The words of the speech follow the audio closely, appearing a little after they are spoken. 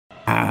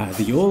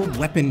The old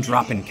weapon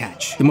drop and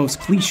catch. The most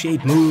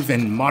cliched move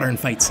in modern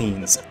fight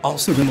scenes.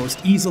 Also the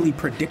most easily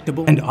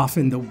predictable and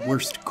often the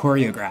worst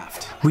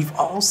choreographed. We've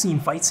all seen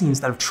fight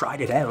scenes that have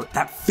tried it out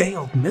that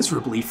failed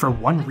miserably for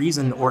one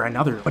reason or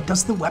another, but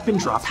does the weapon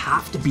drop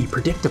have to be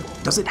predictable?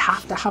 Does it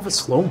have to have a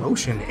slow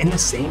motion in the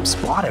same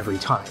spot every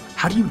time?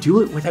 How do you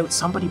do it without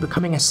somebody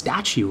becoming a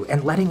statue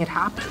and letting it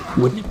happen?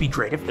 Wouldn't it be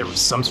great if there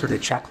was some sort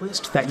of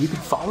checklist that you could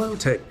follow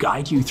to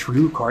guide you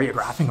through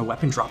choreographing a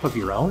weapon drop of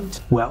your own?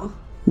 Well,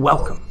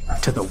 welcome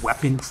to the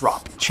weapon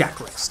drop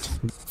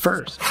checklist.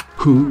 First,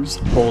 who's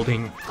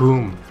holding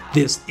whom?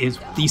 This is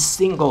the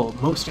single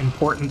most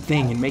important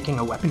thing in making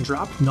a weapon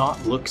drop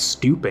not look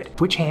stupid.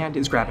 Which hand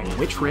is grabbing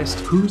which wrist?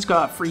 Who's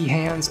got free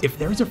hands? If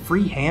there's a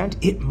free hand,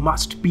 it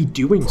must be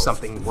doing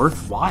something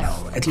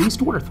worthwhile, at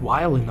least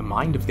worthwhile in the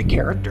mind of the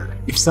character.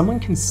 If someone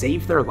can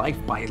save their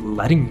life by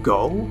letting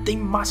go, they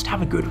must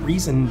have a good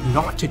reason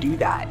not to do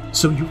that.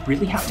 So you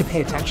really have to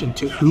pay attention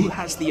to who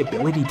has the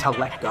ability to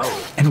let go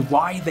and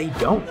why they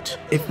don't.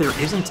 If there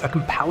isn't a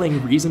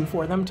compelling reason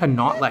for them to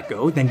not let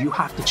go, then you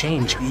have to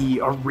change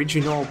the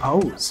original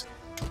pose.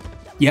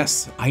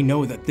 Yes, I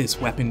know that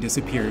this weapon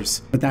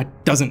disappears, but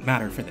that doesn't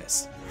matter for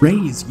this. Rey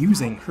is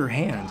using her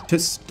hand to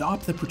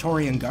stop the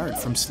Praetorian Guard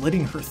from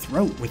slitting her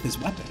throat with his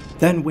weapon.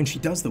 Then when she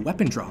does the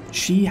weapon drop,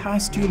 she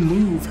has to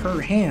move her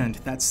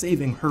hand that's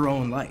saving her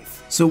own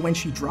life. So when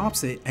she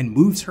drops it and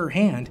moves her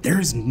hand,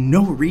 there's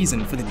no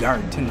reason for the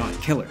guard to not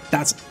kill her.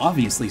 That's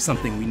obviously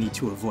something we need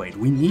to avoid.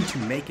 We need to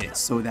make it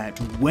so that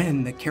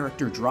when the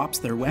character drops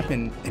their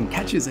weapon and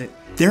catches it,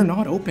 they're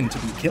not open to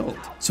be killed.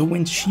 So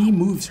when she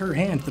moves her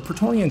hand, the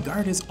Praetorian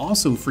Guard is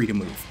also free to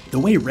move. The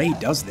way Rey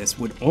does this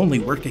would only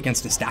work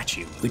against a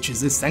statue, which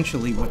is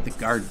essentially what the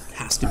guard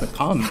has to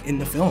become in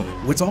the film.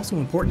 What's also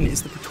important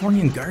is the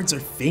Praetorian Guards are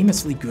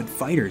famously good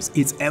fighters.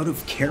 It's out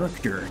of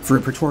character for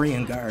a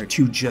Praetorian Guard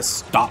to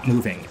just stop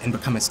moving and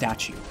become a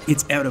statue.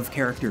 It's out of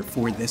character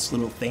for this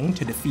little thing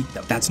to defeat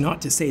them. That's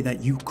not to say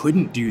that you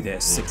couldn't do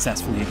this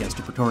successfully against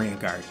a Praetorian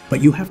Guard,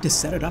 but you have to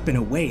set it up in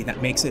a way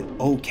that makes it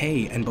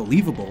okay and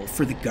believable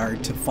for the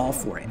guard to fall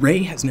for it.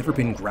 Rey has never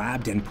been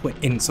grabbed and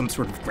put in some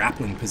sort of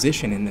grappling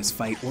position in this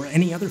fight or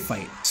any other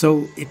fight,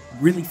 so it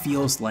really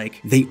feels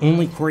like they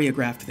only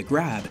choreographed the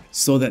grab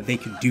so that they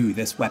could do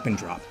this weapon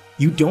drop.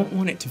 You don't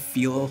want it to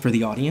feel for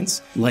the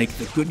audience like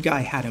the good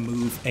guy had a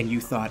move and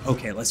you thought,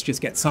 okay, let's just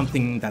get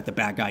something that the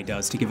bad guy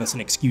does to give us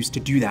an excuse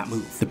to do that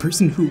move. The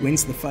person who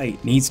wins the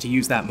fight needs to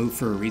use that move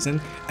for a reason,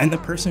 and the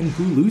person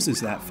who loses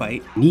that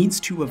fight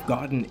needs to have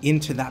gotten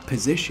into that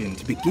position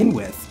to begin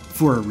with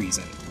for a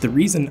reason. The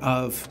reason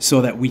of so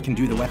that we can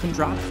do the weapon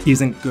drop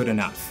isn't good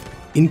enough.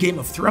 In Game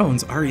of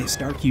Thrones, Arya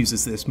Stark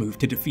uses this move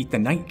to defeat the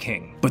Night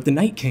King, but the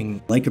Night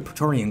King, like a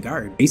Praetorian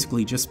Guard,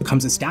 basically just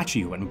becomes a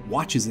statue and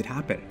watches it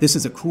happen. This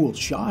is a cool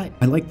shot,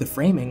 I like the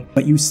framing,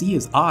 but you see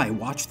his eye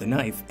watch the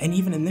knife, and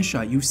even in this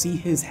shot you see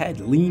his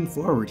head lean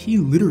forward. He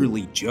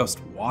literally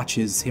just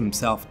watches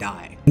himself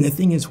die. And the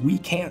thing is, we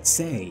can't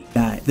say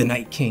that the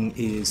Night King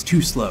is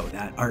too slow,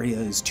 that Arya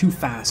is too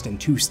fast and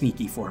too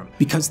sneaky for him,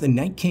 because the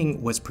Night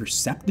King was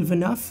perceptive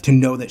enough to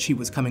know that she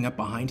was coming up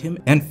behind him,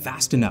 and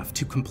fast enough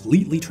to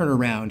completely turn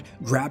around,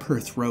 grab her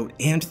throat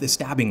and the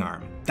stabbing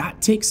arm.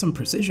 That takes some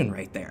precision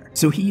right there.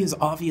 So he is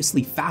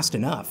obviously fast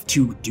enough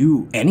to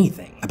do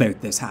anything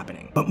about this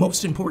happening. But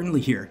most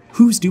importantly here,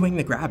 who's doing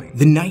the grabbing?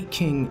 The Night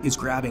King is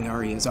grabbing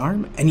Arya's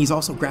arm, and he's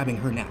also grabbing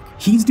her neck.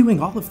 He's doing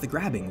all of the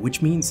grabbing,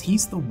 which means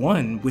he's the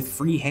one with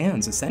free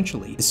hands,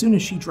 essentially. As soon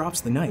as she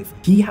drops the knife,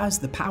 he has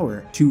the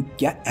power to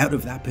get out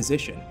of that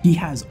position. He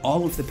has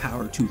all of the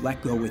power to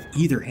let go with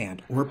either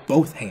hand or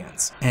both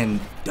hands, and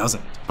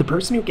doesn't. The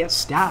person who gets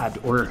stabbed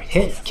or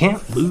hit can't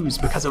lose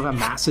because of a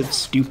massive,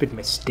 stupid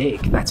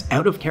mistake that's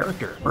out of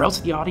character, or else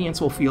the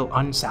audience will feel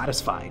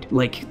unsatisfied.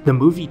 Like the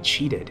movie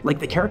cheated, like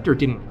the character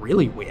didn't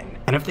really win.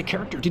 And if the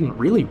character didn't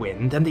really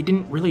win, then they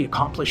didn't really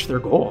accomplish their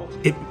goal.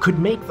 It could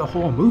make the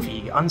whole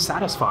movie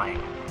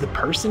unsatisfying. The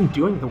person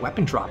doing the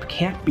weapon drop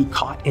can't be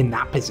caught in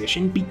that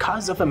position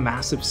because of a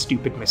massive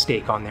stupid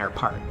mistake on their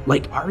part.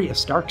 Like Arya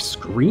Stark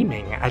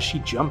screaming as she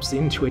jumps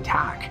in to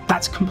attack.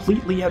 That's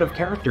completely out of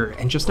character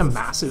and just a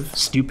massive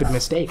stupid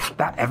mistake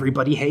that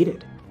everybody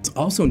hated. It's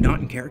also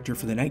not in character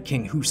for the Night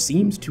King, who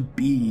seems to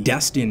be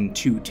destined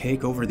to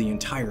take over the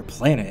entire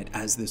planet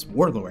as this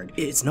warlord.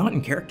 It's not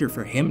in character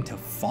for him to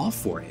fall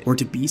for it or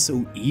to be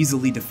so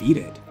easily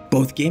defeated.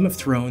 Both Game of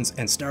Thrones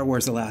and Star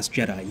Wars The Last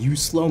Jedi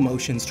use slow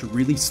motions to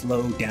really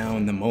slow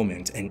down the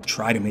moment and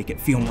try to make it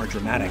feel more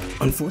dramatic.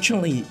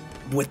 Unfortunately,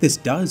 what this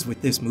does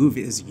with this move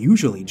is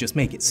usually just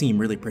make it seem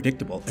really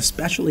predictable,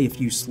 especially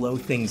if you slow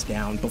things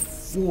down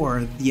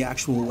before the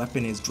actual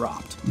weapon is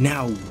dropped.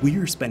 Now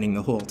we're spending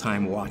the whole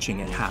time watching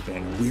it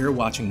happen. We're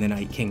watching the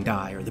Night King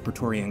die or the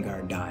Praetorian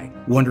Guard die,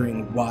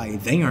 wondering why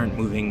they aren't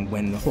moving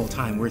when the whole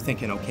time we're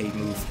thinking, okay,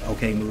 move,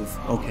 okay,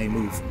 move, okay,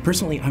 move.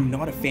 Personally, I'm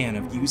not a fan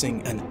of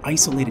using an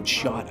isolated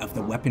shot of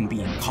the weapon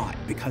being caught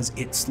because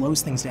it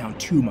slows things down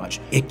too much.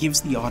 It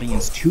gives the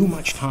audience too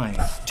much time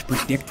to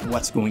predict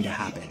what's going to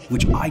happen,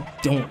 which I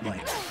don't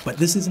like. But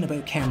this isn't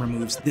about camera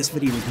moves, this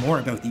video is more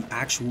about the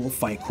actual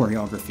fight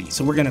choreography,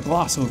 so we're gonna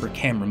gloss over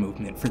camera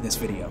movement for this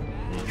video.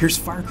 Here's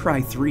Far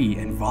Cry 3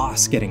 and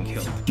Vaas getting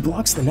killed. He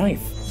blocks the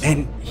knife,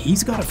 and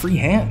he's got a free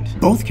hand.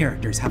 Both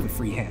characters have a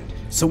free hand.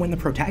 So when the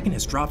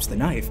protagonist drops the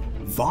knife,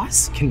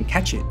 Vaas can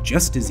catch it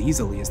just as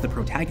easily as the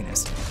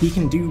protagonist. He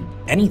can do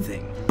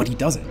anything, but he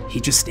doesn't. He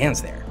just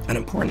stands there. An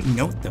important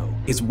note, though,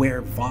 is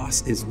where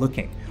Vaas is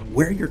looking.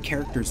 Where your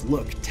characters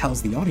look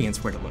tells the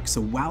audience where to look, so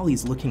while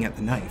he's looking at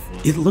the knife,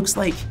 it looks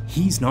like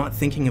he's not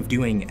thinking of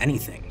doing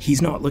anything.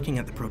 He's not looking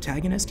at the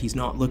protagonist, he's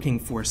not looking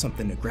for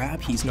something to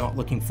grab, he's not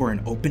looking for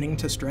an opening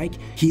to strike,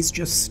 he's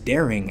just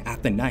staring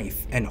at the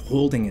knife and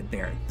holding it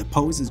there. The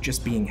pose is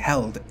just being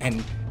held,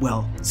 and,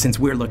 well, since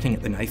we're looking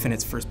at the knife in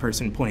its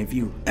first-person point of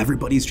view,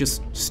 everybody's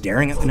just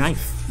staring at the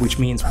knife, which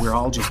means we're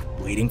all just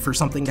waiting for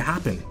something to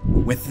happen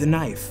with the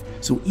knife.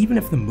 So even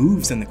if the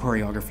moves in the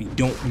choreography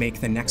don't make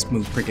the next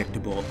move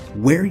predictable,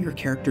 where your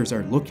characters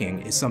are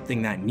looking is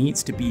something that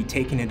needs to be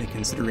taken into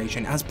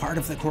consideration as part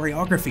of the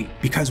choreography,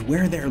 because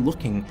where they're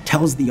looking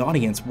tells the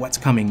audience what's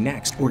coming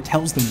next or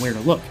tells them where to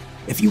look.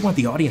 If you want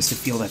the audience to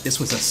feel that this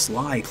was a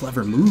sly,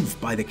 clever move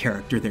by the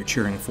character they're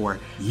cheering for,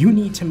 you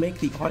need to make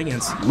the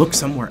audience look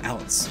somewhere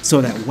else,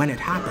 so that when it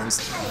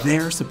happens,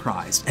 they're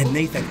surprised and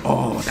they think,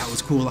 oh, that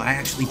was cool, I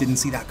actually didn't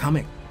see that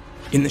coming.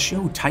 In the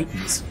show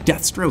Titans,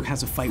 Deathstroke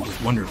has a fight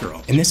with Wonder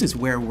Girl, and this is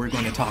where we're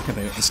going to talk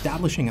about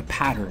establishing a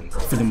pattern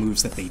for the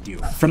moves that they do.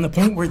 From the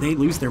point where they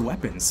lose their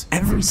weapons,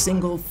 every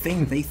single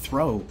thing they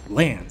throw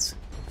lands.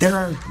 There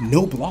are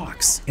no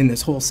blocks in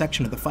this whole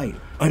section of the fight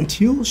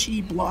until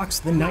she blocks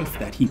the knife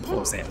that he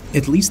pulls out.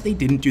 At least they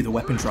didn't do the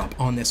weapon drop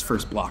on this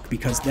first block,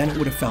 because then it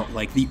would have felt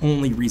like the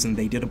only reason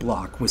they did a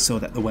block was so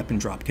that the weapon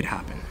drop could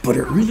happen. But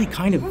it really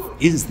kind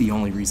of is the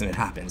only reason it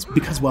happens,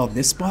 because while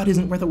this spot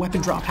isn't where the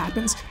weapon drop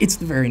happens, it's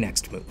the very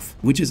next move,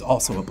 which is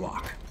also a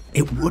block.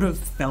 It would have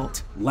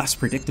felt less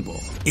predictable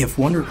if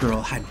Wonder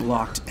Girl had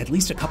blocked at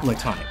least a couple of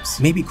times,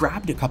 maybe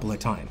grabbed a couple of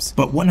times,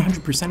 but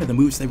 100% of the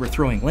moves they were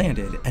throwing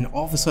landed, and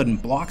all of a sudden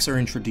blocks are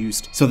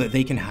introduced so that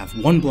they can have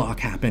one block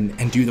happen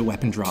and do the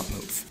weapon drop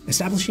move.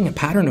 Establishing a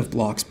pattern of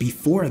blocks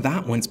before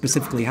that one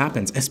specifically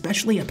happens,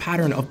 especially a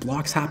pattern of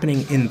blocks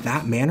happening in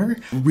that manner,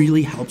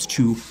 really helps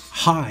to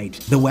hide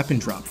the weapon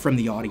drop from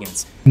the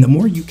audience. And the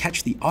more you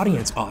catch the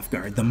audience off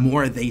guard, the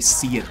more they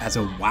see it as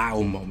a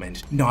wow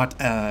moment, not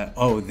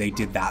oh, they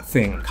did that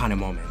thing kind of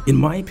moment. In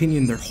my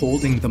opinion, they're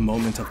holding the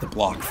moment of the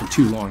block for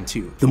too long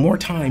too. The more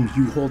time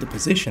you hold a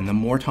position, the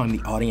more time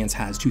the audience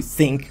has to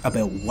think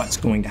about what's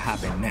going to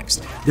happen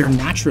next. They're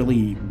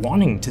naturally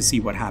wanting to see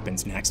what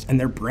happens next, and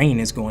their brain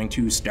is going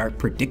to start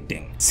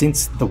predicting.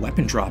 Since the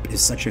weapon drop is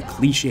such a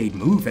cliched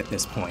move at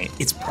this point,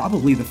 it's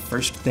probably the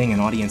first thing an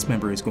audience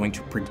member is going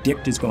to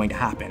predict is going to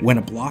happen when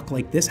a block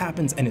like this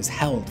happens and is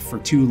held for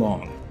too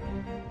long.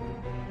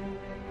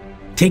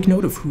 Take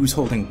note of who's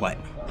holding what.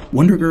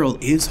 Wonder Girl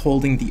is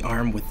holding the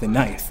arm with the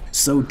knife,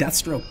 so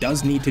Deathstroke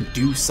does need to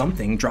do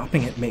something.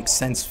 Dropping it makes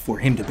sense for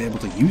him to be able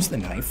to use the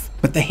knife,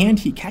 but the hand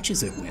he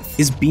catches it with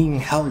is being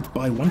held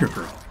by Wonder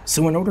Girl.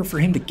 So in order for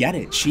him to get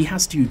it, she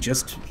has to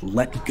just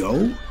let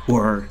go,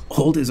 or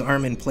hold his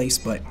arm in place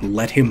but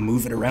let him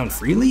move it around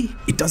freely?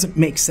 It doesn't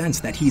make sense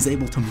that he's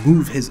able to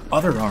move his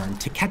other arm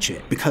to catch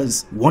it,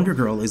 because Wonder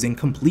Girl is in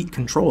complete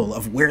control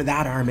of where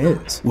that arm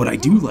is. What I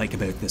do like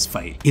about this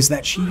fight is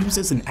that she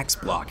uses an X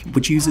block,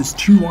 which uses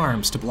two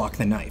arms to block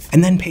the knife,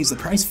 and then pays the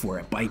price for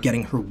it by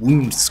getting her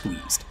wound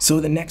squeezed. So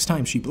the next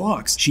time she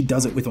blocks, she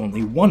does it with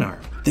only one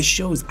arm. This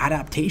shows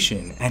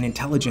adaptation and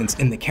intelligence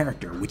in the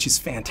character, which is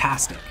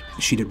fantastic.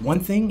 She did one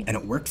thing and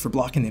it worked for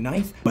blocking the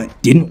knife,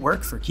 but didn't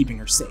work for keeping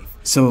her safe.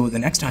 So the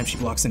next time she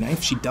blocks the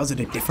knife, she does it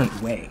a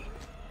different way.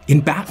 In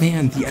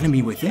Batman: The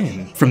Enemy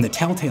Within, from the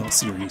Telltale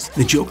series,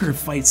 the Joker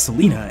fights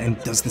Selina and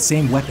does the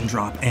same weapon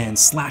drop and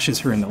slashes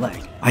her in the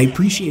leg. I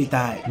appreciate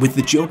that with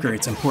the Joker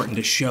it's important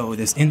to show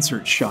this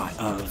insert shot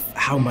of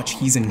how much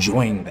he's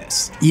enjoying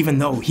this, even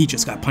though he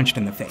just got punched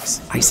in the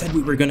face. I said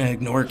we were gonna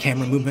ignore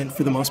camera movement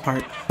for the most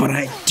part, but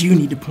I do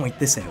need to point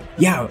this out.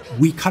 Yeah,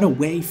 we cut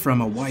away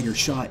from a wider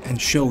shot and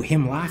show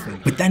him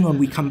laughing, but then when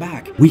we come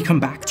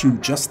back to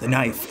just the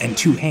knife and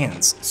two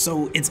hands,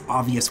 so it's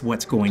obvious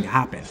what's going to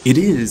happen. It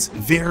is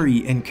very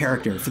in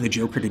character for the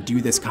Joker to do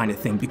this kind of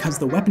thing, because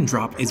the weapon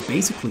drop is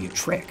basically a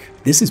trick.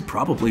 This is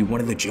probably one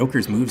of the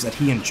Joker's moves that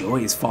he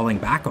enjoys falling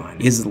back on,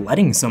 is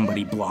letting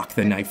somebody block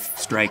the knife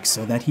strike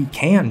so that he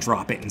can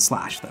drop it and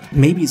slash them.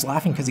 Maybe he's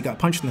laughing because he got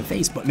punched in the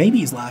face, but maybe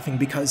he's laughing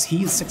because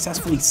he's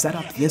successfully set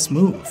up this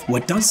move.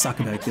 What does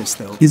suck about this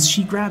though, is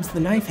she grabs the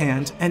knife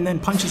hand and then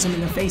punches him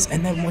in the face,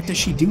 and then what does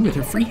she do with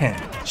her free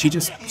hand? She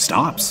just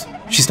stops.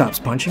 She stops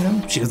punching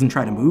him, she doesn't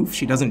try to move,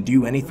 she doesn't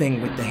do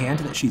anything with the hand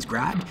that she's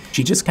grabbed.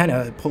 She just kind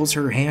of pulls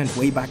her hand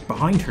way back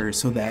behind her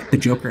so that the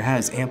Joker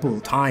has ample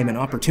time and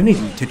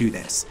opportunity to do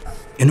this.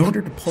 In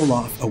order to pull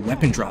off a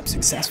weapon drop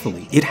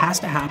successfully, it has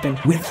to happen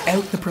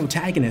without the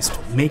protagonist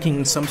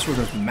making some sort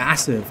of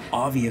massive,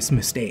 obvious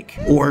mistake,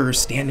 or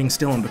standing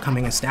still and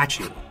becoming a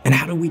statue. And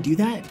how do we do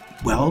that?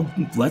 Well,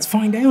 let's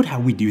find out how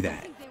we do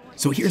that.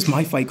 So here's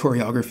my fight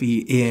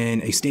choreography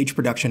in a stage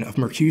production of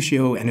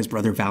Mercutio and his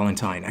brother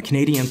Valentine, a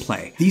Canadian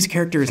play. These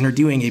characters are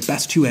doing a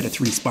best 2 out of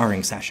 3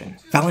 sparring session.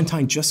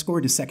 Valentine just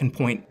scored his 2nd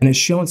point and has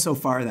shown so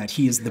far that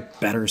he is the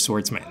better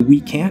swordsman. We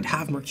can't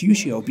have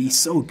Mercutio be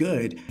so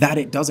good that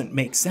it doesn't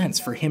make sense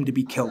for him to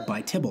be killed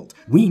by Tybalt.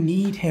 We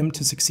need him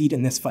to succeed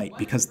in this fight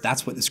because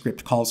that's what the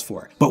script calls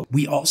for. But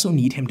we also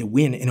need him to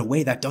win in a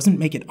way that doesn't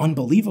make it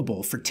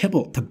unbelievable for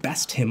Tybalt to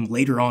best him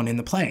later on in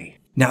the play.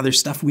 Now there's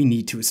stuff we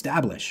need to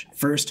establish.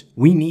 First,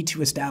 we need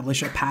to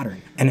establish a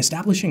pattern. And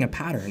establishing a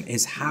pattern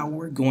is how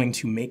we're going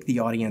to make the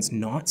audience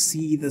not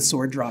see the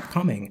sword drop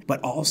coming, but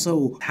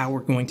also how we're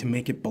going to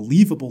make it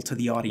believable to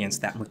the audience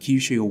that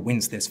Mercutio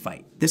wins this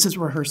fight. This is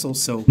rehearsal,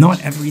 so not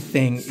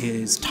everything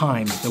is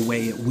timed the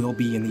way it will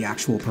be in the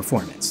actual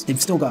performance. They've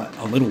still got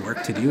a little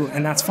work to do,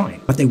 and that's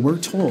fine. But they were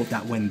told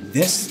that when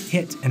this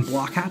hit and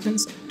block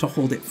happens, to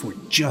hold it for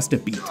just a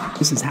beat.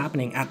 This is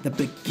happening at the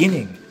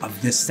beginning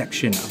of this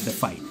section of the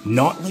fight.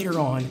 Not later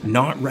on,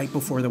 not right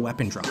before the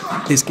weapon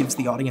drop. This gives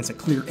the audience a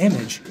clear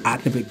image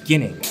at the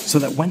beginning, so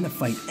that when the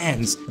fight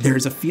ends,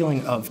 there's a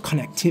feeling of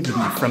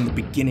connectivity from the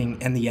beginning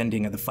and the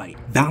ending of the fight.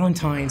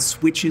 Valentine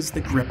switches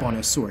the grip on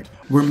his sword.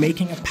 We're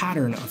making a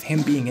pattern of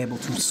him being able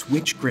to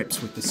switch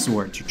grips with the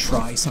sword to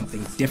try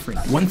something different.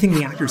 One thing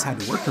the actors had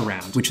to work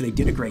around, which they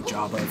did a great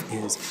job of,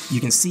 is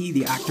you can see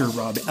the actor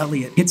Rob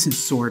Elliott hits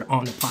his sword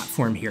on the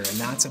platform here, and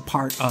that's a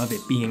part of it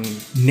being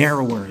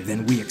narrower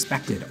than we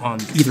expected on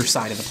either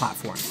side of the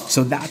platform.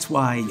 So that's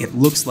why it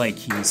looks like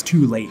he's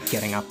too late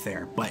getting up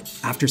there. But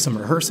after some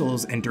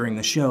rehearsals and during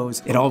the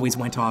shows, it always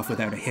went off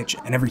without a hitch,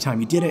 and every time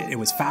he did it, it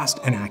was fast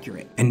and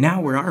accurate. And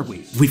now where are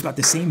we? We've got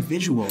the same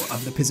visual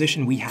of the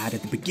position we had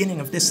at the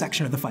beginning of this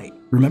section of the fight.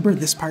 Remember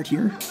this part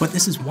here? But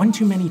this is one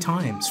too many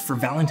times for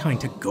Valentine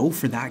to go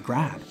for that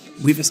grab.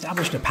 We've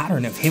established a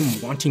pattern of him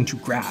wanting to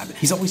grab.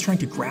 He's always trying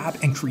to grab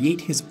and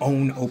create his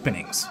own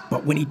openings.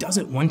 But when he does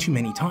it one too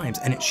many times,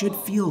 and it should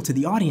feel to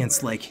the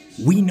audience like,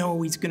 we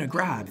know he's gonna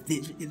grab,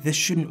 this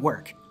shouldn't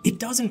work. It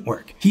doesn't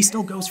work. He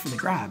still goes for the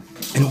grab.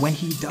 And when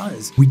he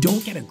does, we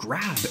don't get a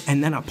grab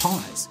and then a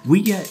pause.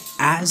 We get,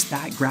 as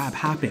that grab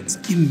happens,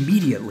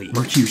 immediately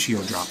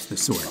Mercutio drops the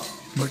sword.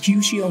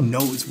 Mercutio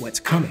knows what's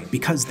coming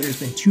because there's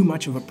been too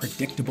much of a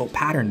predictable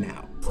pattern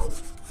now.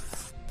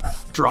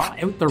 Draw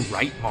out the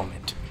right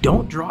moment.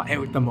 Don't draw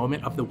out the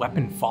moment of the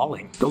weapon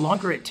falling. The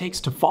longer it takes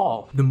to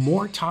fall, the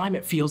more time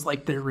it feels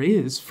like there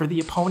is for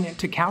the opponent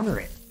to counter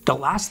it. The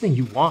last thing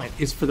you want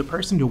is for the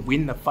person to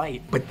win the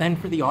fight, but then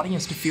for the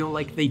audience to feel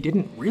like they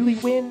didn't really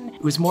win.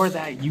 It was more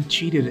that you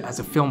cheated as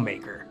a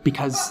filmmaker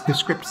because the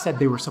script said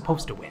they were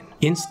supposed to win.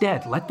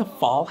 Instead, let the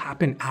fall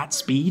happen at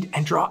speed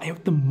and draw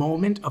out the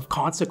moment of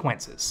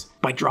consequences.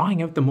 By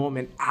drawing out the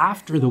moment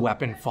after the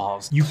weapon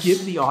falls, you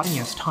give the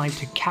audience time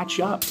to catch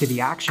up to the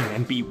action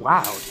and be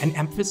wowed, and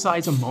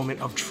emphasize a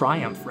moment of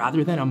triumph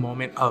rather than a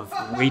moment of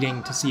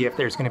waiting to see if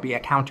there's going to be a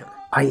counter.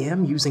 I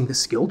am using the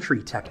skill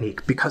tree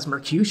technique because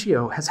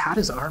Mercutio has had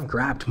his arm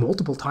grabbed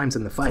multiple times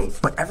in the fight,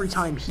 but every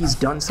time he's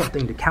done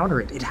something to counter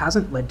it, it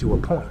hasn't led to a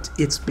point.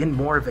 It's been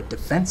more of a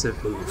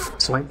defensive move.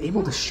 So I'm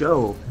able to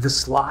show the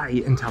sly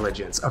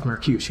intelligence of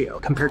Mercutio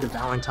compared to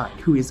Valentine,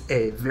 who is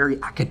a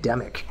very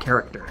academic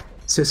character.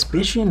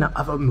 Suspicion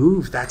of a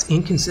move that's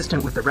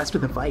inconsistent with the rest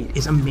of the fight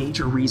is a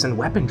major reason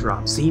weapon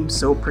drop seems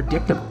so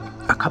predictable.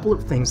 A couple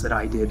of things that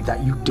I did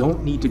that you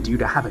don't need to do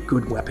to have a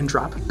good weapon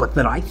drop, but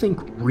that I think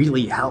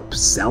really help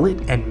sell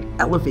it and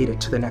elevate it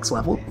to the next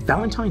level.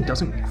 Valentine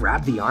doesn't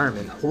grab the arm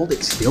and hold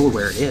it still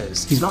where it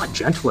is. He's not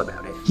gentle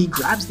about it. He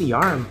grabs the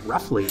arm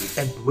roughly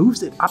and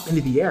moves it up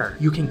into the air.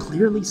 You can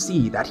clearly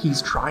see that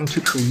he's trying to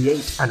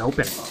create an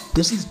opening.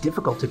 This is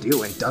difficult to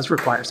do and does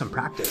require some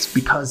practice,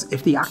 because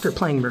if the actor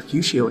playing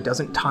Mercutio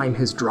doesn't time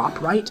his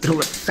drop right, it'll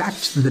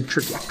affect the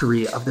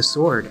trajectory of the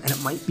sword and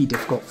it might be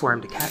difficult for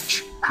him to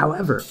catch.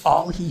 However,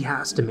 all he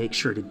has to make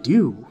sure to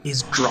do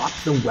is drop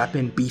the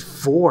weapon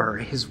before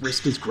his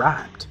wrist is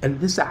grabbed. And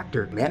this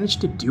actor managed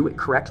to do it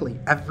correctly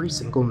every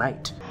single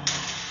night.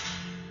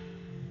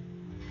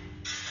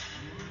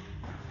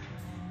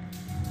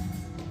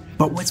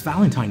 But what's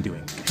Valentine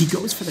doing? He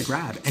goes for the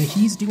grab, and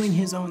he's doing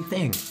his own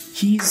thing.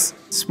 He's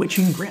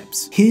switching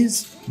grips.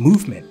 His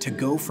movement to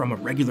go from a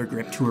regular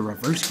grip to a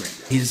reverse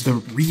grip is the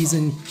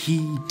reason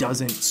he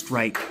doesn't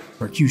strike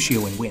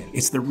Mercutio and win.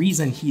 It's the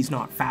reason he's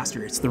not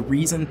faster. It's the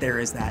reason there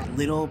is that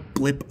little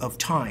blip of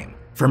time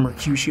for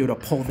Mercutio to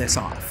pull this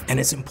off.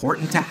 And it's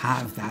important to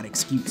have that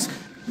excuse.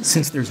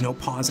 Since there's no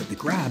pause at the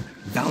grab,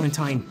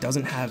 Valentine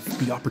doesn't have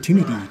the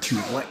opportunity to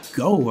let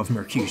go of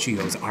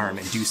Mercutio's arm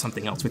and do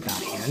something else with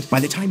that hand. By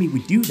the time he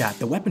would do that,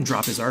 the weapon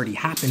drop has already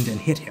happened and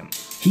hit him.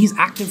 He's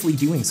actively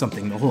doing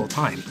something the whole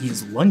time.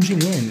 He's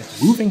lunging in,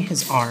 moving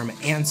his arm,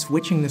 and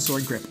switching the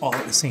sword grip all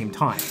at the same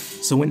time.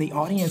 So when the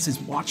audience is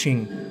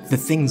watching the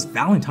things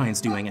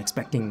Valentine's doing,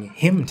 expecting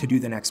him to do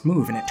the next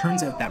move, and it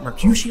turns out that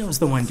Mercutio is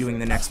the one doing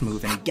the next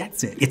move and he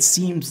gets it, it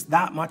seems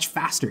that much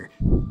faster.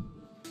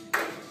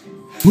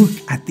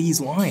 Look at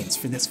these lines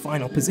for this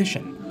final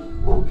position.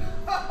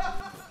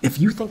 If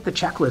you think the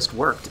checklist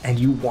worked and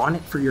you want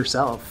it for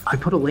yourself, I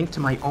put a link to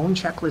my own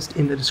checklist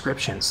in the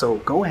description, so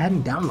go ahead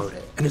and download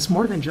it. And it's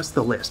more than just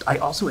the list, I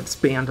also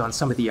expand on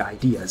some of the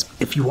ideas.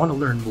 If you want to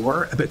learn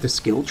more about the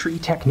skill tree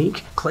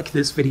technique, click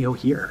this video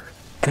here.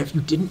 And if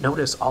you didn't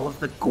notice all of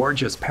the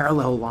gorgeous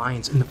parallel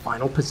lines in the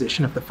final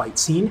position of the fight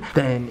scene,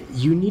 then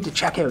you need to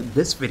check out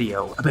this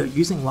video about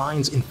using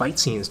lines in fight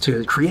scenes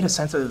to create a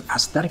sense of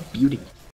aesthetic beauty.